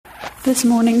This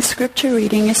morning's scripture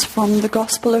reading is from the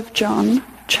Gospel of John,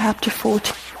 chapter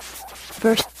 14,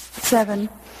 verse 7.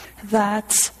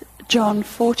 That's John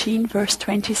 14, verse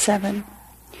 27.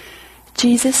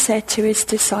 Jesus said to his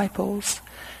disciples,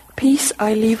 "Peace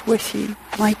I leave with you,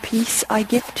 my peace I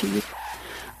give to you.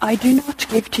 I do not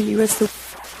give to you as the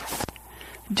world.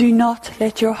 Do not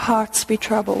let your hearts be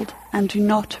troubled, and do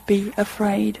not be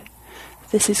afraid."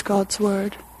 This is God's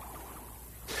word.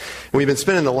 We've been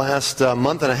spending the last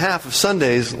month and a half of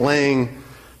Sundays laying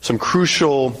some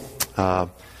crucial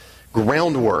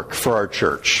groundwork for our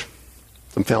church,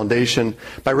 some foundation,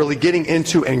 by really getting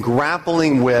into and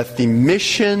grappling with the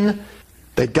mission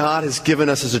that God has given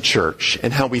us as a church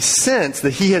and how we sense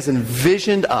that He has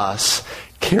envisioned us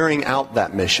carrying out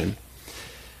that mission.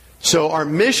 So our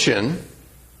mission,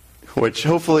 which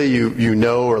hopefully you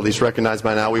know or at least recognize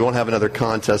by now, we won't have another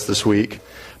contest this week,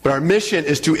 but our mission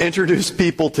is to introduce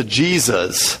people to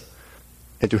Jesus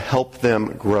and to help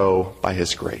them grow by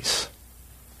His grace.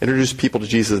 Introduce people to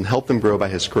Jesus and help them grow by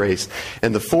His grace.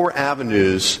 And the four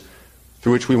avenues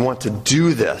through which we want to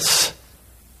do this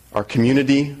are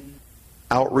community,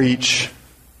 outreach,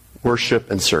 worship,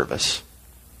 and service.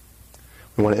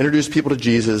 We want to introduce people to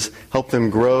Jesus, help them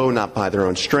grow not by their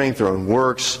own strength, their own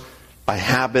works, by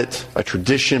habit, by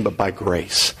tradition, but by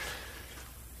grace.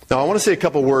 Now, I want to say a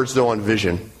couple words, though, on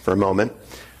vision for a moment.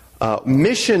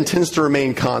 Mission tends to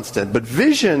remain constant, but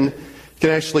vision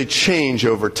can actually change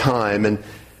over time. And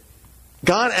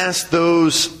God asks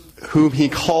those whom He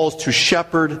calls to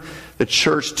shepherd the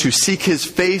church to seek His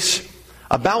face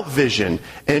about vision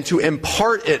and to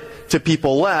impart it to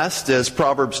people, lest, as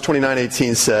Proverbs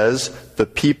 29:18 says, the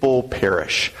people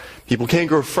perish. People can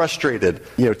grow frustrated,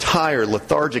 tired,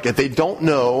 lethargic, if they don't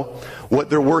know what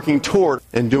they're working toward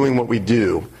and doing what we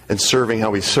do and serving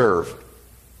how we serve.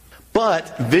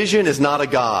 But vision is not a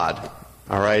God.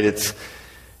 All right,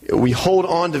 we hold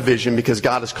on to vision because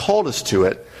God has called us to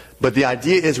it, but the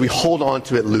idea is we hold on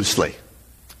to it loosely.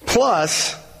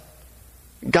 Plus,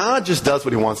 God just does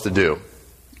what He wants to do.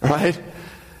 Right?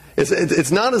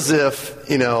 It's not as if,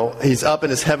 He's up in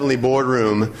His heavenly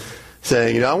boardroom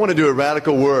saying, I want to do a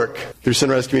radical work through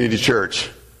Sunrise Community Church.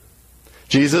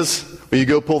 Jesus, will you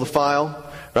go pull the file?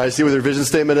 Right? See what their vision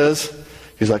statement is?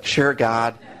 He's like, sure,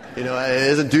 God. It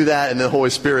doesn't do that. And the Holy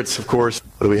Spirit's, of course,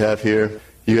 what do we have here?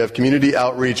 You have community,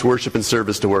 outreach, worship, and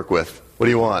service to work with. What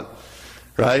do you want?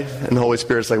 Right? And the Holy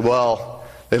Spirit's like, well,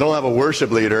 they don't have a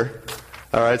worship leader.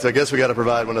 All right, so I guess we got to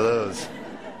provide one of those.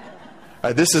 All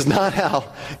right, this is not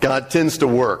how God tends to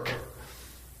work.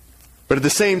 But at the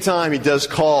same time, He does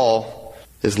call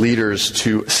His leaders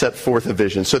to set forth a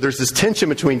vision. So there's this tension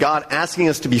between God asking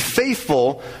us to be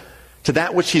faithful to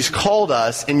that which He's called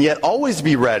us, and yet always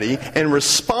be ready and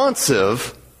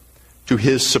responsive to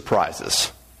His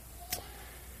surprises.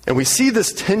 And we see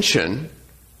this tension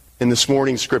in this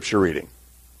morning's scripture reading.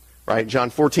 Right? John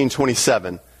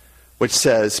 14:27, which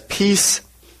says, "Peace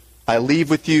I leave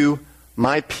with you,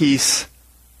 my peace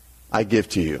I give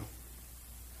to you.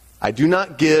 I do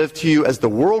not give to you as the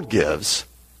world gives.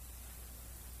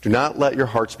 Do not let your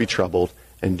hearts be troubled,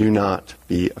 and do not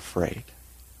be afraid."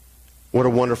 What a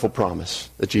wonderful promise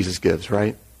that Jesus gives,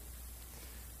 right?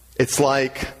 It's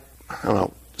like,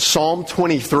 Psalm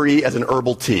 23 as an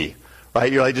herbal tea,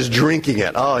 right? You're like just drinking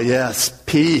it. Oh, yes,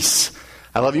 peace.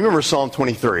 I love you. Remember Psalm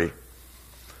 23,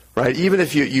 right? Even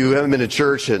if you haven't been to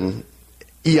church in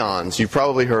eons, you've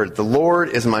probably heard, "The Lord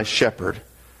is my shepherd.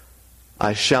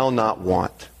 I shall not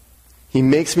want. He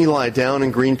makes me lie down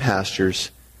in green pastures.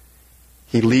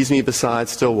 He leads me beside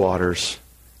still waters.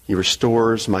 He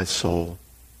restores my soul."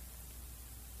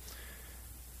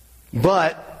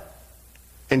 But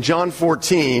in John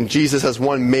 14, Jesus has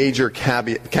one major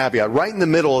caveat right in the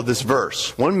middle of this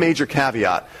verse. One major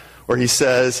caveat where He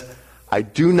says, "I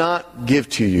do not give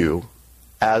to you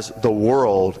as the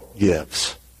world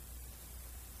gives."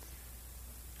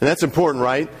 And that's important,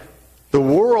 right? The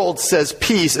world says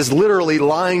peace is literally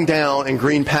lying down in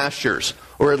green pastures,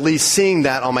 or at least seeing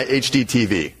that on my HD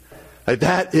TV. Like,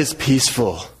 that is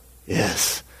peaceful.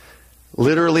 Yes.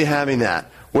 Literally having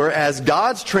that. Whereas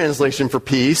God's translation for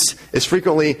peace is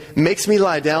frequently, "makes me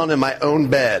lie down in my own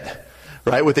bed,"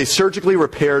 right, with a surgically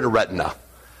repaired retina.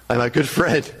 Like my good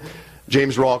friend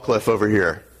James Rawcliffe over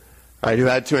here, right, who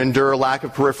had to endure lack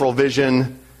of peripheral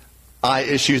vision, eye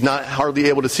issues, not hardly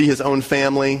able to see his own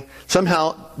family.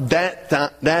 Somehow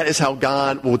that is how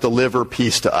God will deliver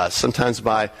peace to us, sometimes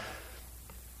by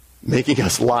making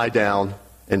us lie down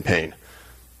in pain.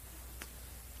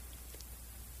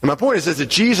 And my point is that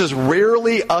Jesus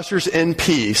rarely ushers in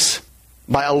peace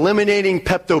by eliminating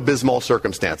Pepto-Bismol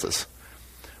circumstances.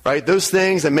 Right? Those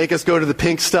things that make us go to the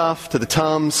pink stuff, to the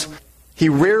Tums. He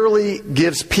rarely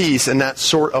gives peace in that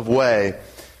sort of way,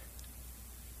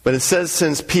 but instead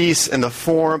sends peace in the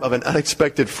form of an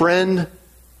unexpected friend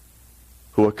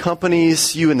who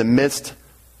accompanies you in the midst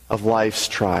of life's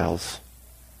trials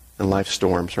and life's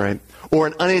storms, right? Or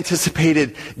an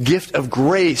unanticipated gift of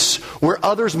grace where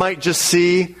others might just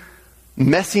see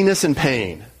messiness and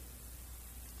pain.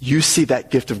 You see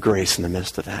that gift of grace in the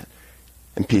midst of that,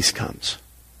 and peace comes.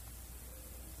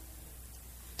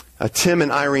 Tim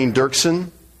and Irene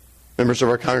Dirksen, members of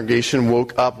our congregation,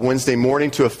 woke up Wednesday morning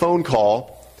to a phone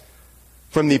call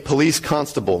from the police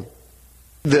constable.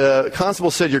 The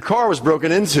constable said, your car was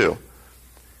broken into. And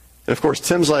of course,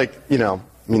 Tim's like, the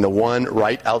one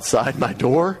right outside my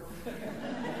door.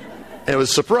 And it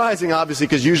was surprising, obviously,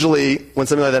 because usually when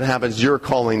something like that happens, you're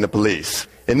calling the police.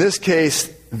 In this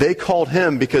case, they called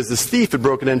him because this thief had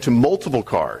broken into multiple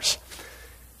cars.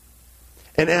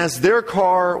 And as their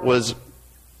car was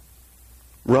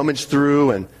rummaged through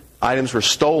and items were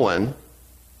stolen,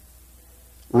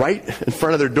 right in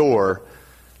front of their door,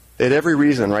 they had every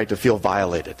reason, right, to feel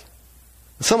violated.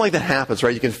 When something like that happens,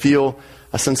 right, you can feel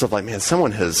a sense of like, man,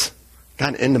 someone has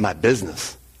gotten into my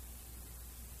business.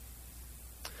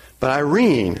 But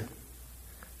Irene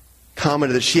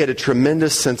commented that she had a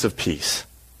tremendous sense of peace,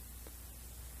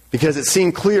 because it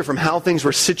seemed clear from how things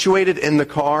were situated in the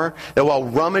car that while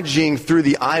rummaging through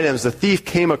the items, the thief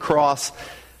came across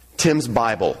Tim's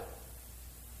Bible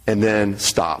and then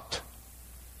stopped.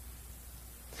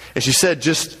 And she said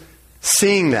just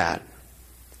seeing that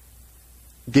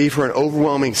gave her an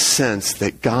overwhelming sense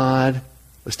that God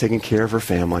was taking care of her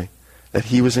family, that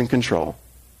He was in control,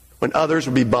 when others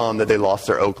would be bummed that they lost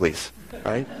their Oakleys,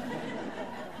 right?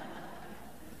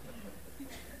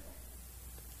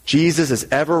 Jesus is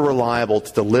ever reliable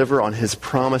to deliver on His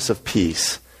promise of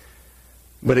peace,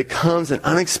 but it comes in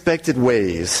unexpected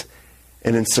ways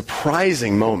and in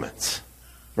surprising moments,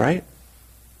 right?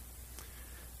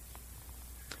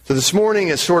 So this morning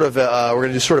is we're going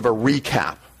to do sort of a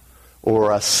recap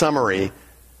or a summary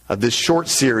of this short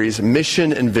series,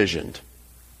 Mission Envisioned.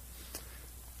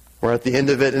 We're at the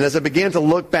end of it, and as I began to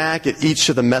look back at each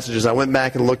of the messages, I went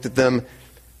back and looked at them.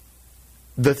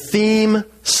 The theme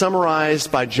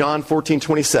summarized by John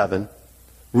 14:27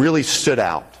 really stood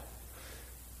out.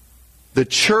 The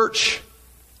church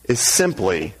is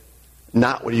simply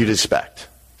not what you'd expect.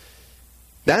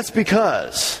 That's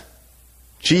because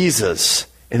Jesus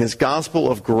and His gospel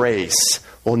of grace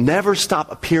will never stop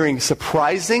appearing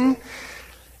surprising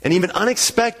and even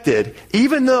unexpected,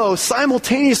 even though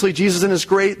simultaneously Jesus and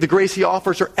the grace He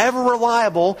offers are ever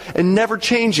reliable and never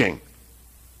changing.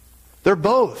 They're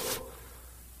both.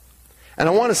 And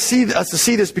I want us to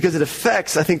see this because it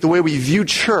affects, I think, the way we view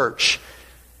church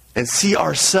and see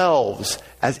ourselves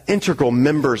as integral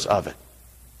members of it.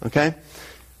 Okay?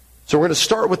 So we're going to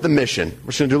start with the mission.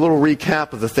 We're just going to do a little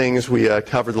recap of the things we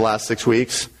covered the last 6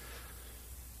 weeks.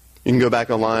 You can go back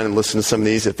online and listen to some of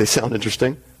these if they sound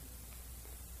interesting.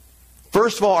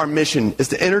 First of all, our mission is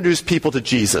to introduce people to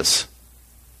Jesus.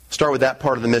 Start with that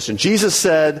part of the mission. Jesus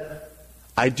said,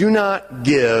 I do not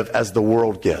give as the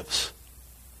world gives.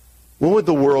 What would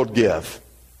the world give?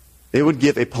 They would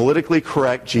give a politically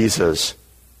correct Jesus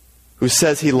who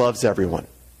says He loves everyone.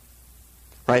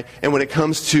 Right? And when it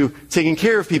comes to taking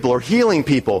care of people or healing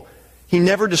people, He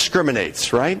never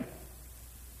discriminates, right?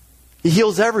 He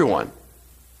heals everyone.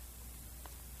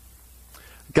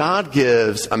 God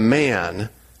gives a man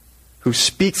who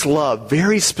speaks love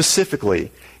very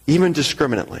specifically, even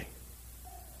discriminately.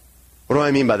 What do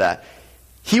I mean by that?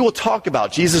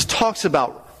 Jesus talks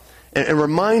about and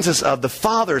reminds us of the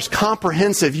Father's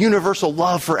comprehensive, universal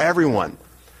love for everyone.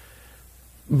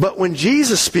 But when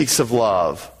Jesus speaks of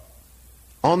love,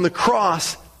 on the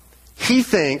cross, He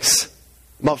thinks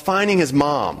about finding His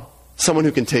mom, someone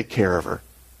who can take care of her.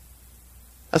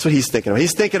 That's what He's thinking of.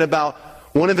 He's thinking about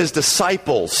one of His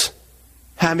disciples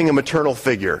having a maternal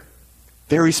figure.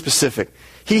 Very specific.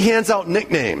 He hands out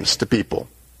nicknames to people,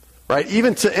 right?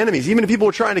 Even to enemies, even to people who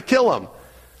are trying to kill Him.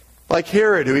 Like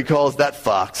Herod, who He calls that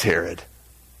fox Herod.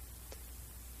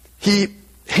 He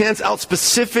hands out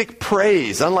specific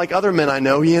praise. Unlike other men I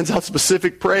know, He hands out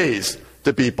specific praise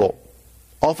to people.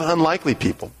 Often unlikely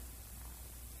people.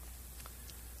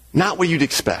 Not what you'd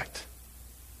expect.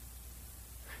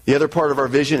 The other part of our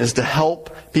vision is to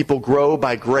help people grow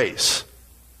by grace.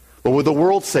 What would the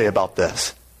world say about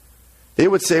this? They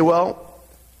would say, well,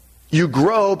 you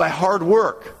grow by hard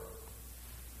work.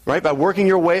 Right? By working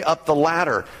your way up the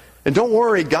ladder. And don't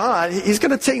worry, God, He's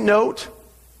going to take note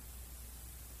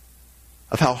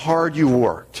of how hard you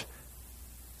worked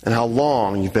and how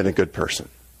long you've been a good person.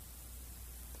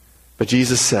 But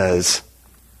Jesus says,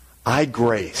 I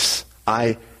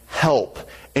help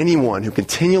anyone who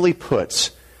continually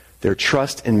puts their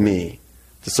trust in me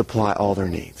to supply all their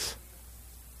needs.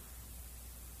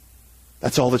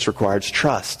 That's all that's required is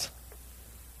trust.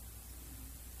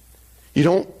 You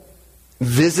don't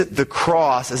visit the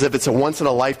cross as if it's a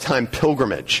once-in-a-lifetime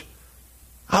pilgrimage.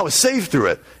 I was saved through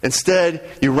it. Instead,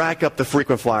 you rack up the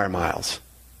frequent flyer miles.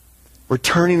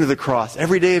 Returning to the cross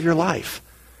every day of your life.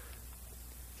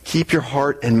 Keep your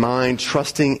heart and mind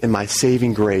trusting in my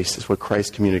saving grace is what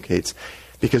Christ communicates.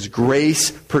 Because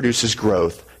grace produces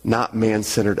growth, not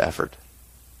man-centered effort.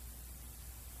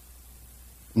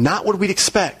 Not what we'd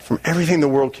expect from everything the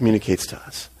world communicates to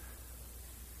us.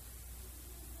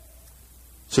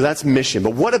 So that's mission.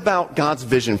 But what about God's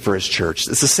vision for his church?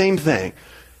 It's the same thing.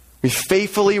 We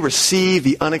faithfully receive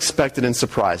the unexpected and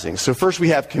surprising. So first we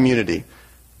have community.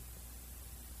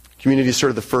 Community is sort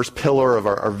of the first pillar of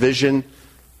our vision.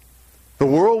 The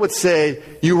world would say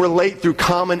you relate through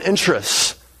common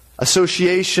interests,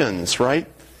 associations, right?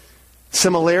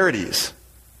 Similarities.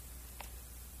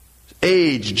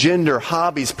 Age, gender,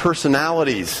 hobbies,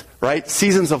 personalities, right?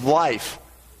 Seasons of life.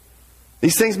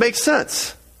 These things make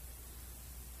sense.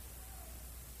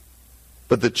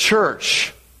 But the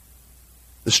church,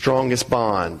 the strongest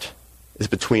bond is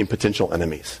between potential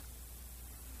enemies.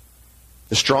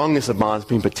 The strongest of bonds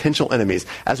between potential enemies.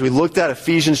 As we looked at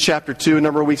Ephesians chapter 2 a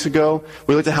number of weeks ago,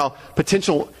 we looked at how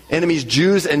potential enemies,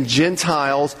 Jews and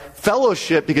Gentiles,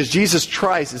 fellowship because Jesus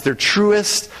Christ is their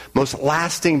truest, most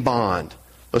lasting bond,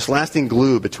 most lasting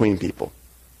glue between people.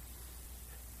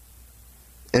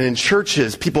 And in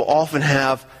churches, people often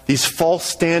have these false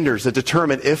standards that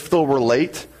determine if they'll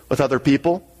relate with other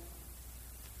people.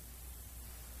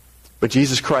 But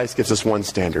Jesus Christ gives us one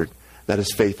standard, that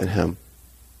is faith in him.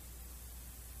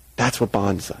 That's what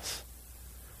bonds us.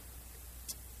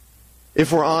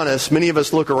 If we're honest, many of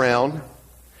us look around,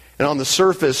 and on the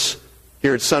surface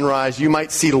here at Sunrise, you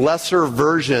might see lesser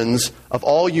versions of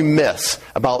all you miss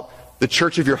about the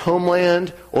church of your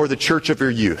homeland or the church of your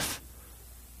youth.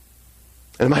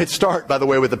 And it might start, by the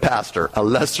way, with the pastor, a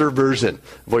lesser version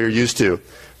of what you're used to.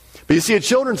 But you see a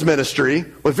children's ministry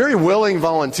with very willing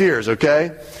volunteers,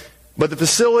 okay? But the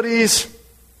facilities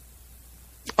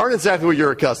aren't exactly what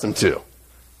you're accustomed to.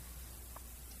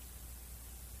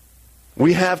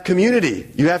 We have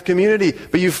community. You have community,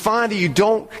 but you find that you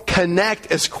don't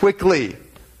connect as quickly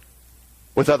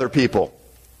with other people.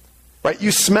 Right?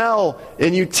 You smell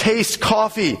and you taste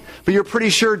coffee, but you're pretty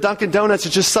sure Dunkin' Donuts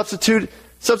is just substituted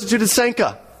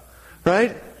Senka.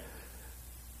 Right?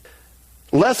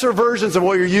 Lesser versions of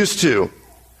what you're used to.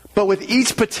 But with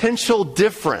each potential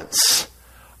difference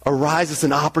arises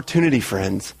an opportunity,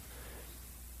 friends,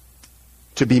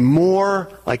 to be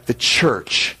more like the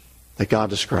church that God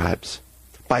describes.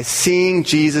 By seeing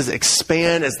Jesus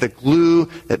expand as the glue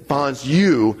that bonds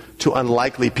you to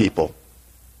unlikely people.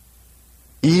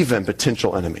 Even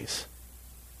potential enemies.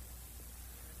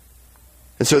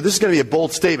 And so this is going to be a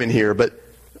bold statement here, but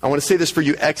I want to say this for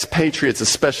you expatriates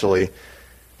especially.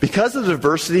 Because of the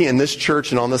diversity in this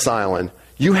church and on this island,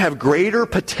 you have greater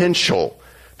potential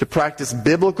to practice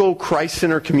biblical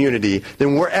Christ-centered community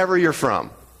than wherever you're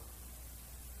from.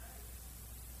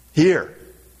 Here.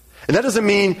 And that doesn't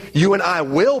mean you and I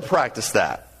will practice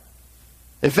that.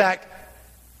 In fact,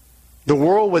 the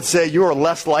world would say you are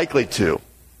less likely to.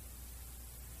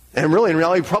 And really, in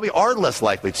reality, you probably are less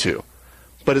likely to.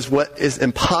 But is what is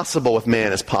impossible with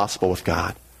man is possible with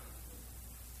God.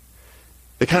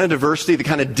 The kind of diversity, the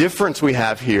kind of difference we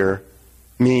have here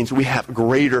means we have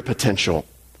greater potential.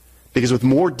 Because with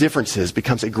more differences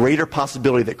becomes a greater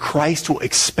possibility that Christ will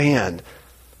expand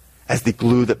as the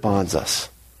glue that bonds us.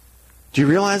 Do you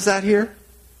realize that here?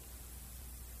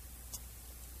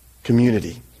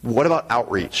 Community. What about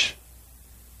outreach?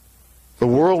 The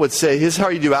world would say, here's how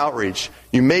you do outreach.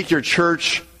 You make your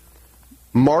church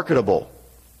marketable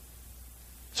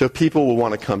so people will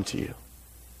want to come to you.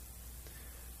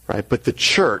 Right? But the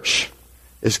church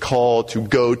is called to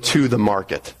go to the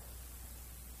market.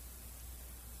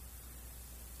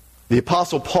 The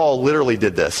Apostle Paul literally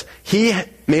did this. He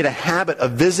made a habit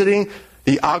of visiting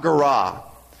the Agora,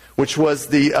 which was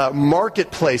the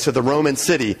marketplace of the Roman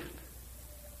city.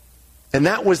 And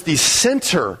that was the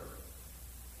center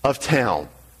of town.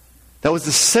 That was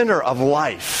the center of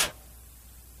life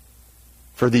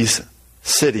for these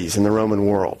cities in the Roman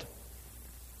world.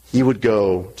 He would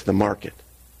go to the market.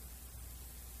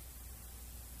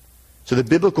 So the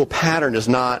biblical pattern is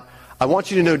not, I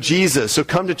want you to know Jesus, so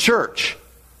come to church.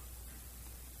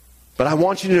 But I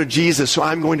want you to know Jesus, so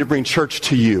I'm going to bring church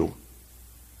to you.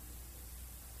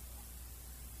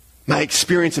 My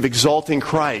experience of exalting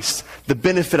Christ, the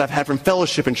benefit I've had from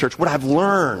fellowship in church, what I've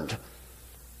learned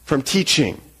from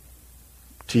teaching,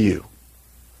 to you.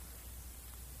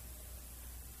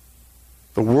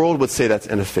 The world would say that's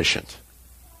inefficient.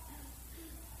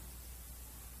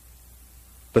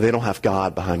 But they don't have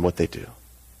God behind what they do.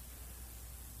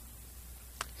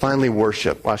 Finally,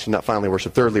 worship. Well, actually, not finally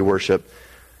worship. Thirdly, worship.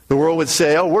 The world would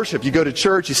say, oh, worship. You go to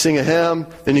church, you sing a hymn,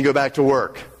 then you go back to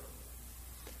work.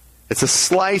 It's a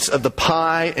slice of the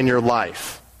pie in your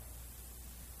life.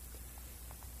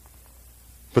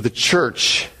 But the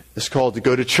church is called to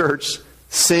go to church,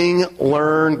 sing,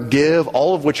 learn, give,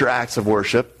 all of which are acts of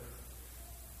worship,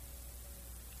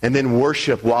 and then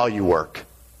worship while you work,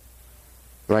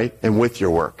 right? And with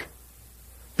your work.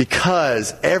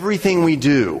 Because everything we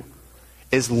do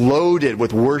is loaded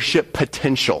with worship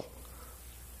potential.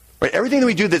 Right? Everything that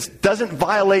we do that doesn't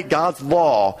violate God's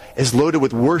law is loaded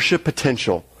with worship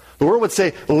potential. The world would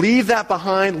say, leave that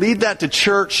behind, leave that to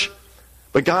church.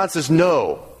 But God says,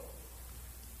 no.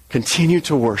 Continue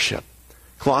to worship.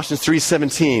 Colossians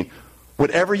 3:17,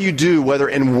 whatever you do, whether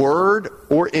in word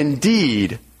or in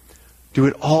deed, do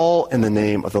it all in the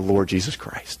name of the Lord Jesus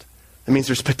Christ. That means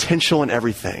there's potential in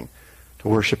everything to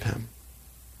worship Him.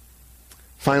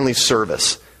 Finally,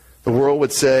 service. The world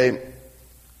would say,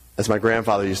 as my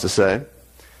grandfather used to say,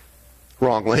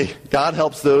 wrongly, God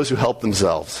helps those who help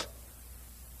themselves.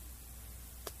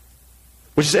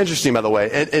 Which is interesting, by the way.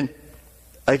 And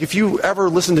like if you ever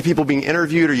listen to people being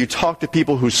interviewed or you talk to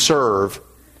people who serve,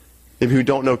 maybe who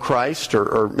don't know Christ,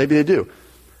 or maybe they do,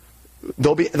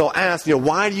 they'll ask,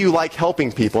 why do you like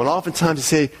helping people? And oftentimes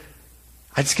they say,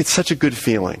 I just get such a good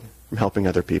feeling from helping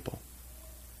other people.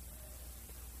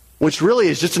 Which really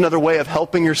is just another way of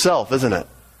helping yourself, isn't it?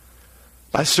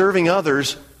 By serving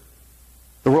others,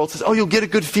 the world says, oh, you'll get a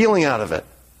good feeling out of it.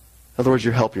 In other words,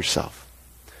 you help yourself.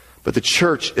 But the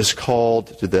church is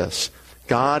called to this.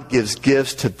 God gives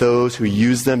gifts to those who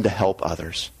use them to help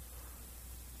others.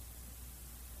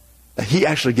 He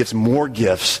actually gives more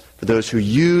gifts for those who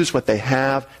use what they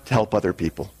have to help other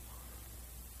people.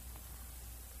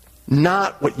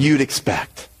 Not what you'd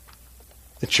expect,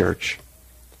 the church.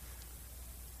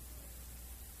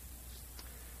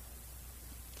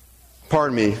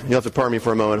 Pardon me, you'll have to pardon me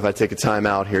for a moment if I take a time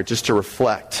out here just to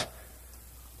reflect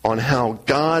on how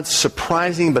God's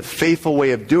surprising but faithful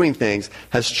way of doing things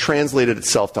has translated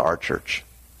itself to our church,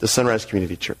 the Sunrise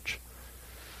Community Church.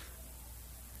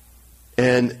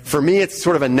 And for me, it's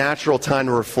sort of a natural time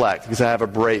to reflect because I have a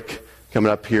break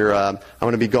coming up here. I'm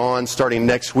going to be gone starting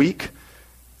next week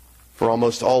for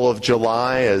almost all of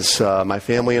July as my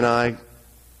family and I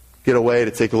get away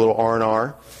to take a little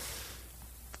R&R.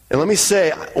 And let me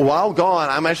say, while gone,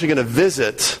 I'm actually going to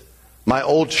visit my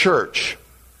old church.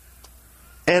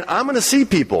 And I'm going to see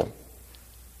people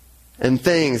and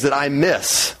things that I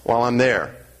miss while I'm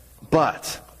there.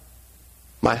 But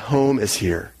my home is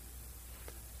here,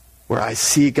 where I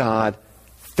see God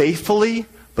faithfully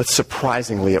but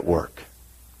surprisingly at work.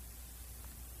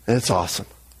 And it's awesome.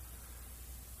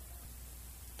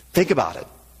 Think about it.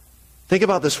 Think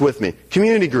about this with me.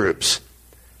 Community groups.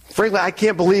 Frankly, I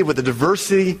can't believe with the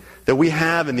diversity that we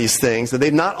have in these things that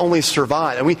they've not only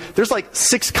survived, and there's like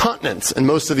 6 continents in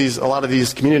a lot of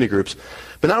these community groups,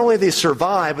 but not only have they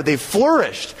survived, but they've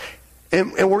flourished.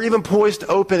 And we're even poised to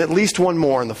open at least one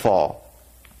more in the fall.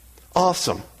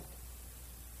 Awesome.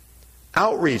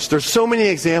 Outreach. There's so many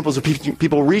examples of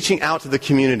people reaching out to the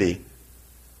community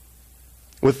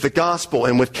with the gospel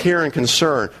and with care and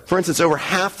concern. For instance, over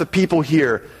half the people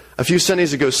here a few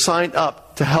Sundays ago signed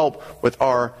up to help with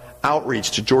our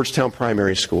outreach to Georgetown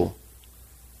Primary School.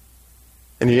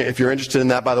 And if you're interested in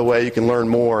that, by the way, you can learn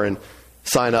more and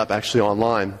sign up actually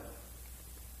online.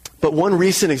 But one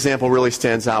recent example really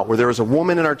stands out where there was a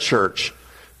woman in our church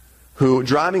who,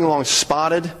 driving along,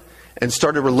 spotted and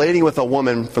started relating with a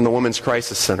woman from the Women's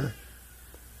Crisis Center.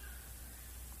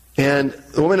 And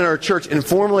the woman in our church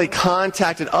informally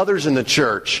contacted others in the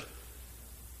church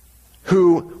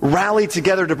who rallied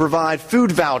together to provide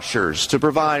food vouchers, to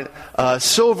provide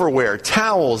silverware,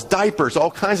 towels, diapers,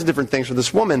 all kinds of different things for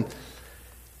this woman.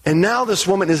 And now this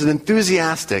woman is an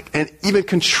enthusiastic and even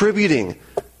contributing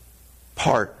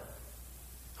part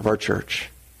of our church.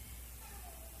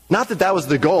 Not that that was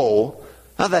the goal,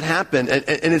 not that happened,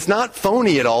 and it's not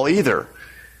phony at all either.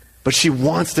 But she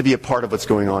wants to be a part of what's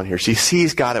going on here. She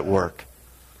sees God at work.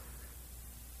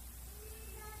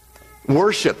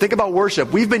 Worship. Think about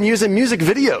worship. We've been using music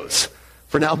videos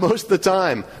for now most of the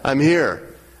time I'm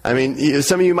here. I mean,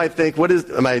 some of you might think,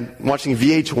 am I watching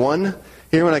VH1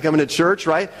 here when I come into church,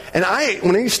 right? And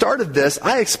when I started this,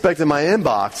 I expected my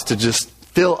inbox to just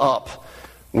fill up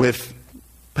with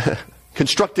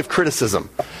constructive criticism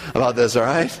about this, all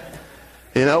right?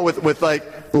 with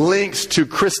like links to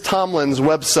Chris Tomlin's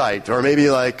website, or maybe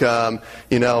like,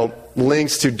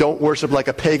 links to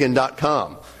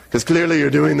don'tworshiplikeapagan.com, because clearly you're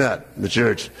doing that in the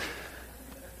church.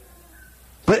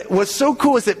 But what's so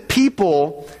cool is that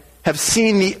people have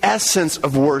seen the essence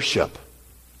of worship,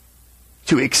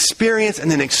 to experience and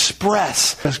then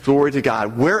express glory to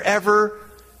God wherever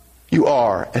you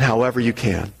are and however you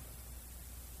can.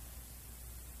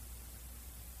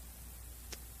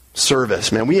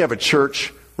 Service, man. We have a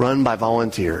church run by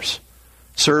volunteers,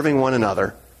 serving one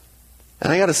another.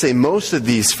 And I got to say, most of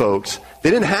these folks, they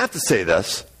didn't have to say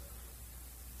this.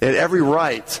 They had every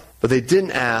right, but they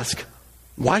didn't ask,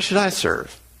 why should I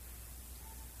serve?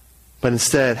 But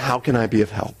instead, how can I be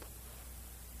of help?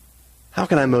 How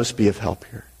can I most be of help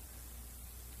here?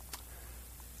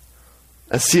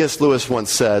 As C.S. Lewis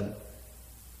once said,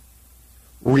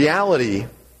 reality,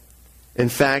 in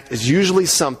fact, is usually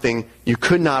something you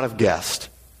could not have guessed.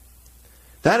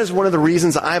 That is one of the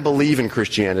reasons I believe in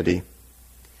Christianity.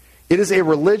 It is a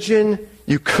religion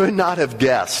you could not have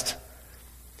guessed.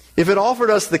 If it offered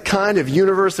us the kind of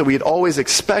universe that we had always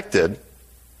expected,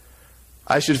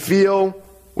 I should feel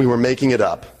we were making it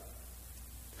up.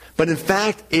 But in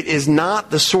fact, it is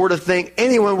not the sort of thing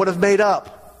anyone would have made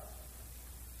up.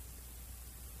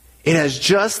 It has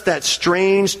just that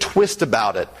strange twist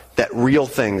about it that real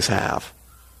things have.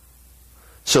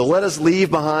 So let us leave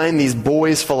behind these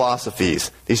boys' philosophies,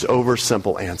 these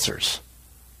oversimple answers.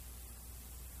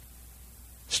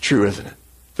 It's true, isn't it?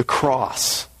 The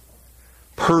cross.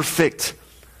 Perfect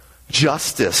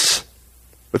justice,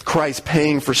 with Christ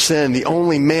paying for sin, the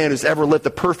only man who's ever lived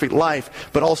the perfect life,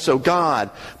 but also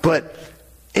God. But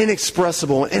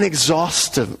inexpressible and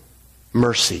inexhaustive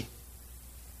mercy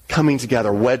coming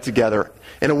together, wed together,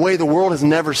 in a way the world has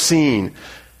never seen.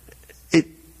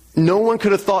 No one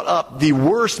could have thought up the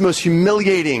worst, most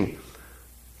humiliating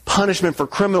punishment for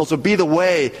criminals would be the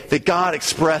way that God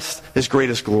expressed His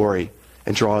greatest glory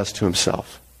and draw us to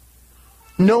Himself.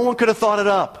 No one could have thought it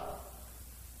up.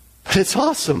 But it's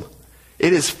awesome.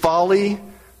 It is folly,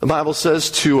 the Bible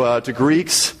says, to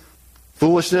Greeks,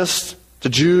 foolishness to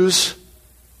Jews,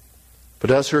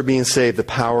 but us who are being saved, the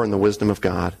power and the wisdom of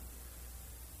God.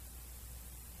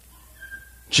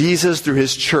 Jesus, through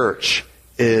His church,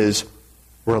 is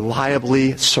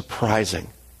reliably surprising.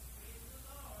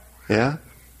 Yeah?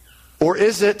 Or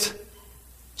is it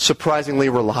surprisingly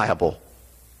reliable?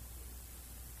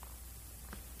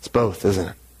 It's both, isn't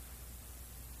it?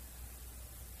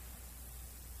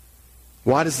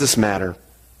 Why does this matter?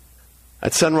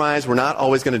 At Sunrise, we're not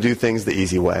always going to do things the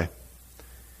easy way.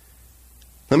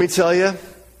 Let me tell you,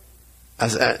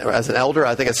 as an elder,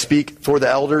 I think I speak for the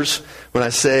elders when I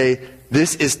say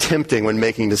this is tempting when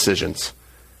making decisions.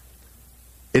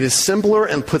 It is simpler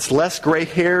and puts less gray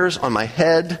hairs on my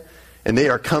head, and they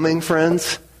are coming,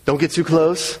 friends. Don't get too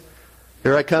close.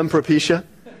 Here I come, Propecia.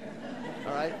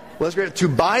 All right? Well, that's great. To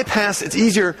bypass, it's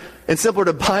easier and simpler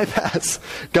to bypass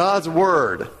God's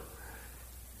Word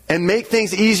and make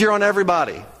things easier on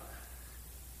everybody.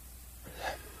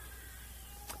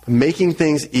 Making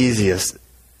things easiest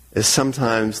is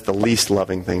sometimes the least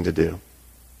loving thing to do.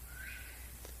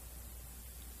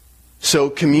 So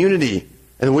community,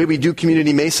 and the way we do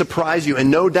community may surprise you,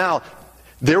 and no doubt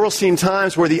there will seem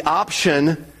times where the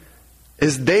option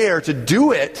is there to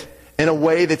do it in a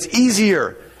way that's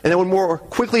easier and that would more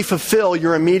quickly fulfill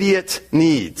your immediate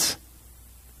needs.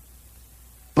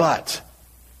 But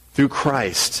through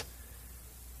Christ,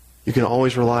 you can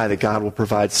always rely that God will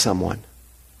provide someone.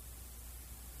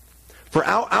 For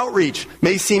outreach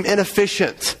may seem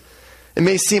inefficient. It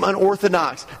may seem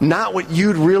unorthodox, not what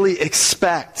you'd really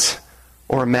expect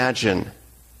or imagine.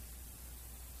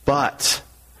 But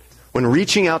when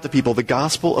reaching out to people, the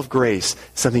gospel of grace is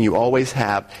something you always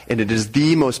have, and it is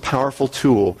the most powerful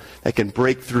tool that can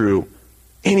break through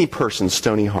any person's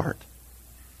stony heart.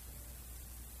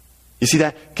 You see,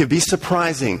 that can be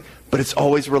surprising, but it's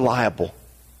always reliable.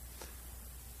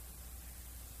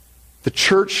 The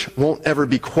church won't ever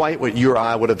be quite what you or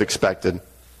I would have expected.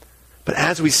 But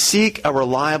as we seek a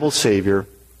reliable Savior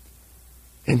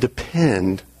and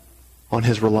depend on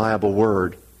His reliable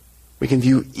Word, we can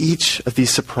view each of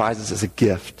these surprises as a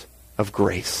gift of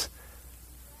grace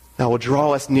that will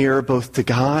draw us nearer both to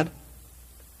God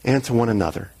and to one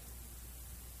another.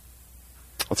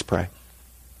 Let's pray.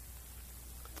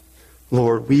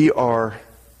 Lord, we are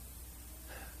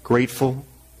grateful.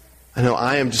 I know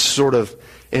I am just sort of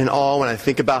in awe when I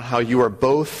think about how you are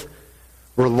both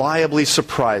reliably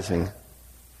surprising,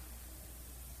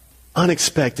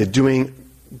 unexpected, doing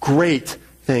great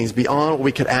things beyond what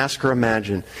we could ask or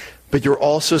imagine. But you're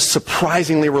also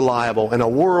surprisingly reliable in a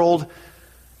world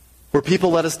where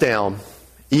people let us down,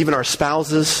 even our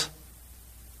spouses,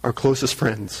 our closest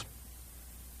friends.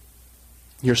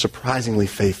 You're surprisingly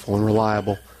faithful and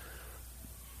reliable.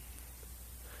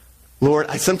 Lord,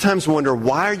 I sometimes wonder,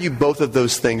 why are you both of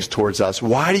those things towards us?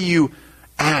 Why do you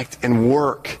act and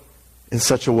work in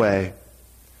such a way?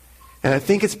 And I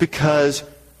think it's because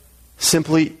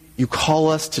simply you call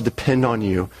us to depend on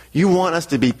you. You want us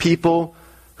to be people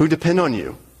who depend on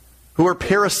you, who are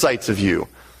parasites of you,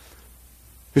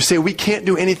 who say we can't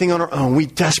do anything on our own. We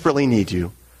desperately need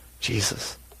you,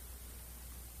 Jesus.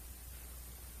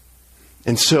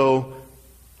 And so,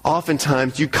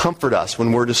 oftentimes, you comfort us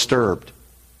when we're disturbed.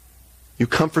 You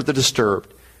comfort the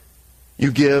disturbed.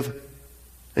 You give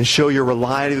and show your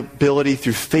reliability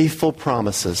through faithful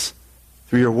promises,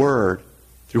 through your word,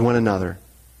 through one another.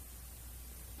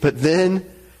 But then,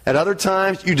 at other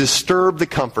times, you disturb the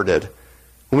comforted.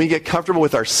 When we get comfortable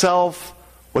with ourselves,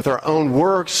 with our own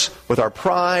works, with our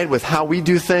pride, with how we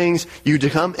do things, you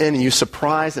come in and you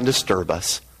surprise and disturb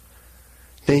us.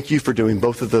 Thank you for doing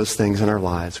both of those things in our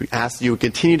lives. We ask that you would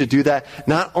continue to do that,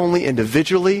 not only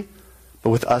individually,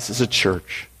 but with us as a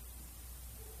church.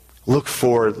 Look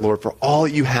forward, Lord, for all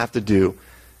that you have to do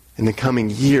in the coming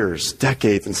years,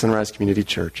 decades in Sunrise Community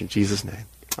Church. In Jesus' name,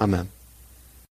 amen.